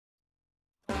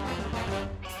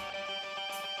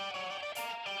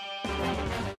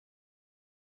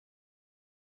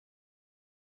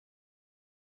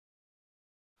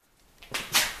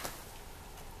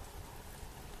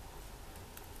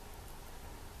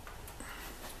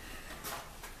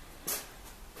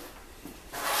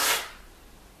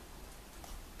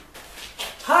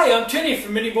Hi, I'm Tinny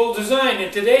from minibulldesign,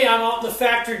 and today I'm out in the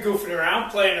factory goofing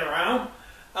around, playing around.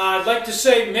 I'd like to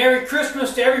say Merry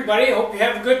Christmas to everybody. Hope you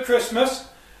have a good Christmas.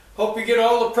 Hope you get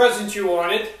all the presents you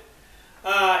wanted.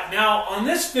 Now, on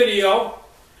this video,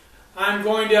 I'm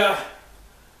going to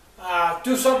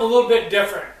do something a little bit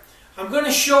different. I'm going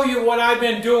to show you what I've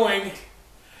been doing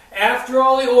after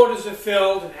all the orders are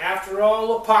filled, and after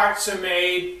all the parts are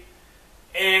made,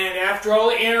 and after all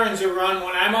the errands are run.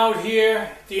 When I'm out here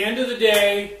at the end of the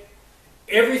day,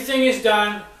 everything is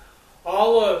done,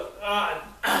 all the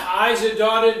I's are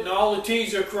dotted and all the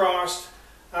T's are crossed.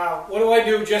 What do I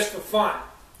do just for fun?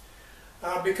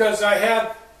 Because I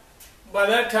have, by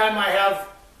that time I have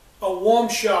a warm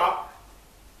shop.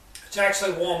 It's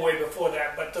actually warm way before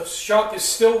that, but the shop is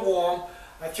still warm.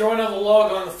 I throw another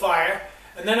log on the fire,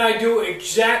 and then I do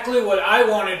exactly what I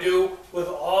want to do with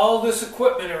all this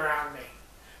equipment around me.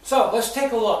 So, let's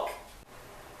take a look.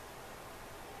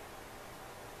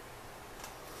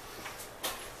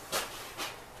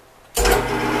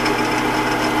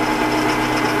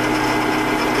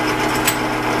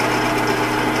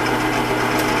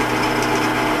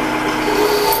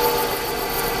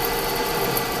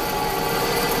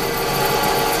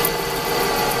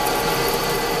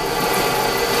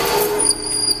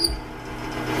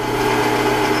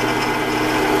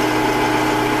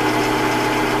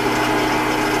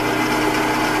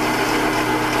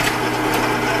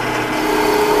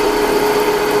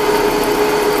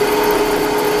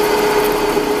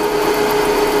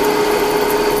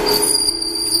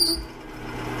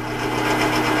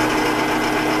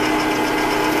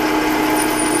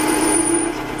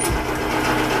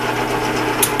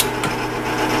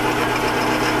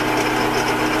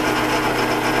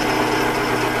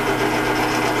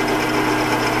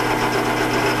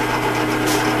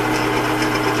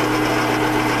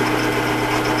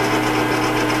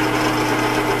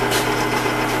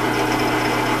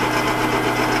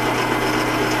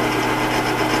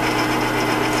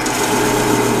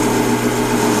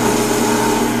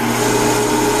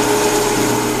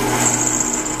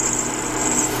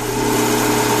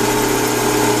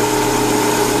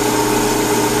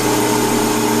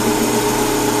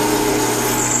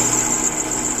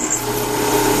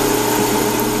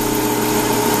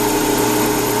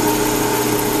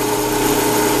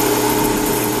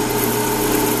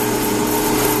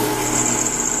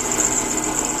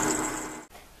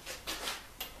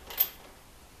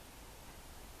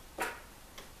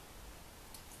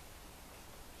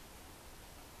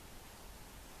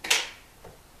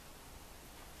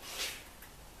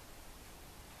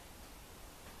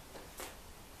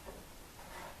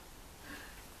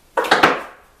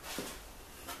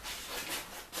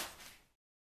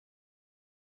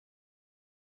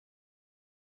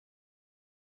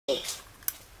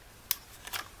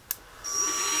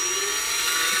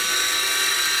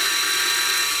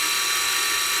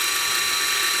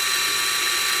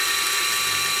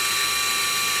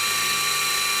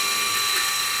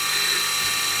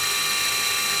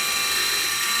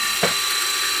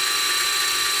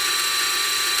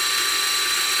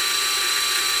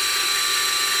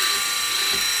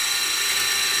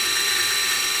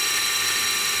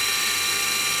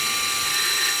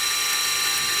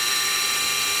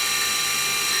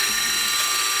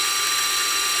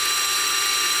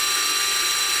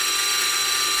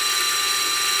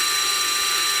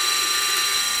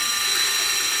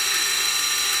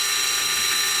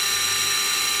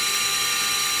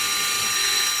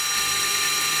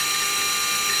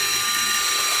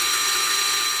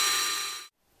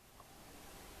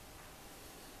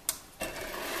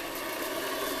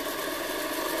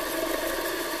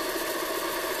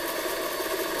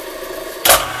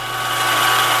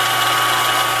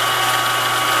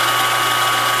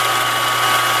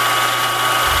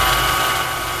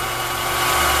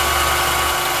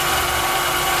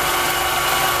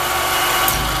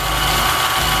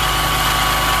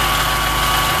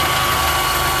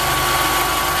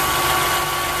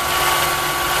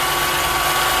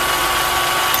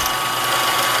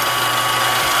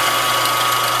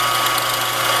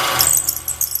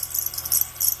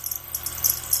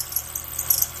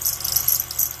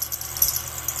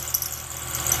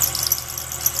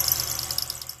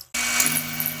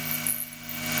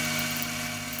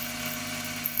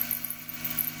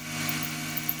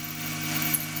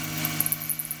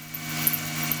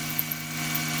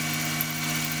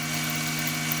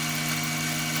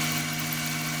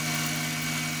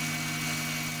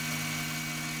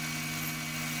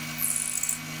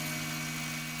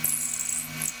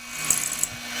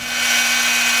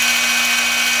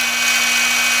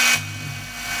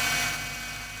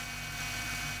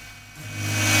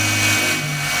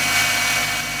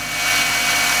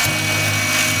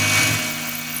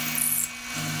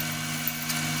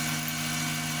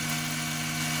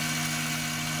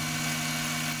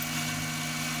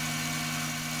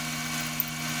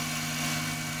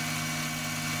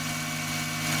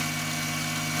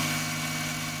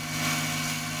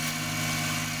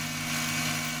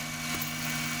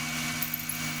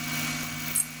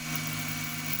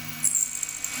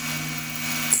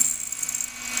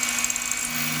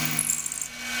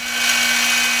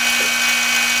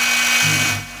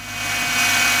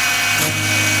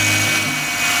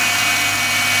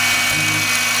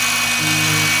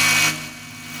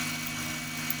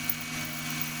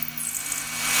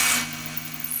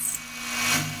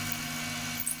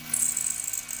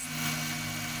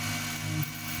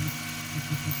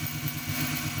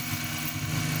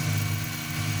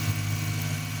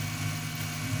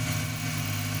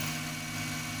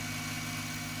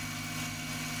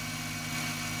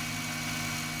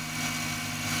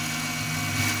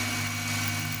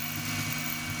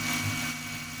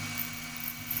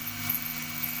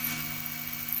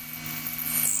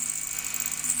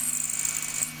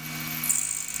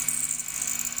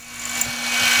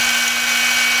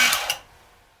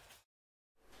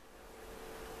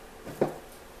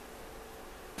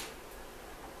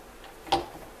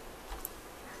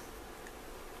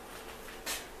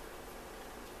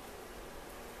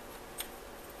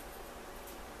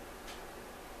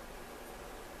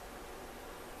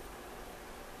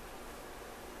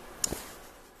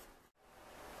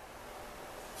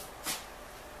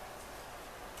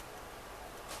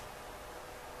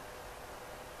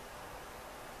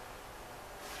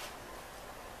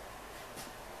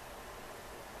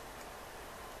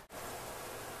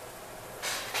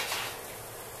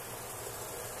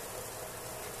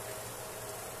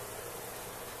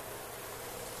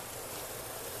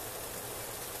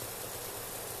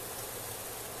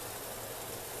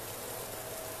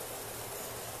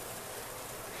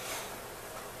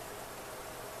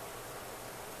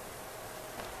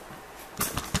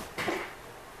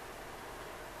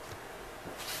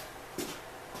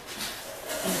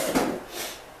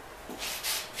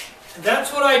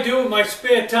 that's what I do in my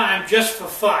spare time just for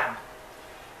fun.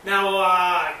 Now,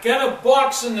 I got a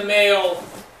box in the mail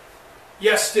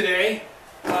yesterday,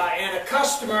 and a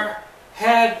customer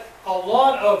had a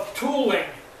lot of tooling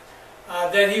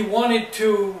that he wanted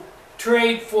to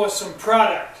trade for some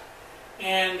product.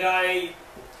 And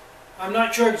I'm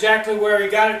not sure exactly where he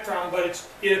got it from, but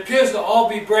it appears to all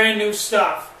be brand new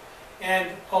stuff. And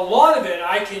a lot of it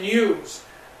I can use.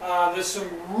 There's some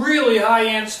really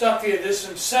high-end stuff here. There's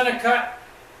some center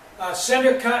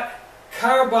cut,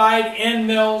 carbide end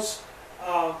mills,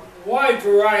 wide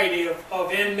variety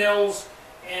of end mills,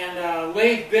 and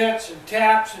lathe bits and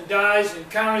taps and dies and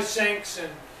countersinks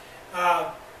and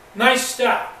nice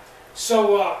stuff.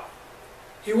 So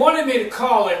he wanted me to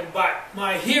call him, but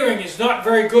my hearing is not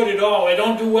very good at all. I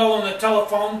don't do well on the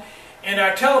telephone, and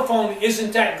our telephone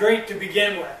isn't that great to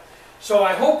begin with. So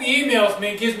I hope he emails me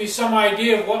and gives me some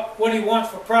idea of what he wants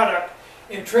for product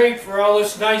in trade for all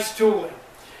this nice tooling.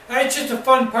 It's just a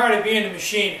fun part of being a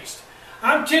machinist.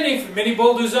 I'm Tinny from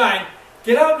minibulldesign.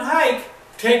 Get out and hike,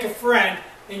 take a friend,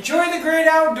 enjoy the great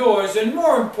outdoors, and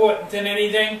more important than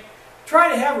anything, try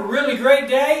to have a really great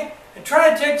day and try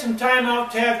to take some time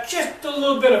out to have just a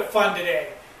little bit of fun today.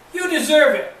 You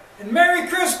deserve it. And Merry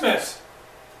Christmas.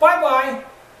 Bye-bye.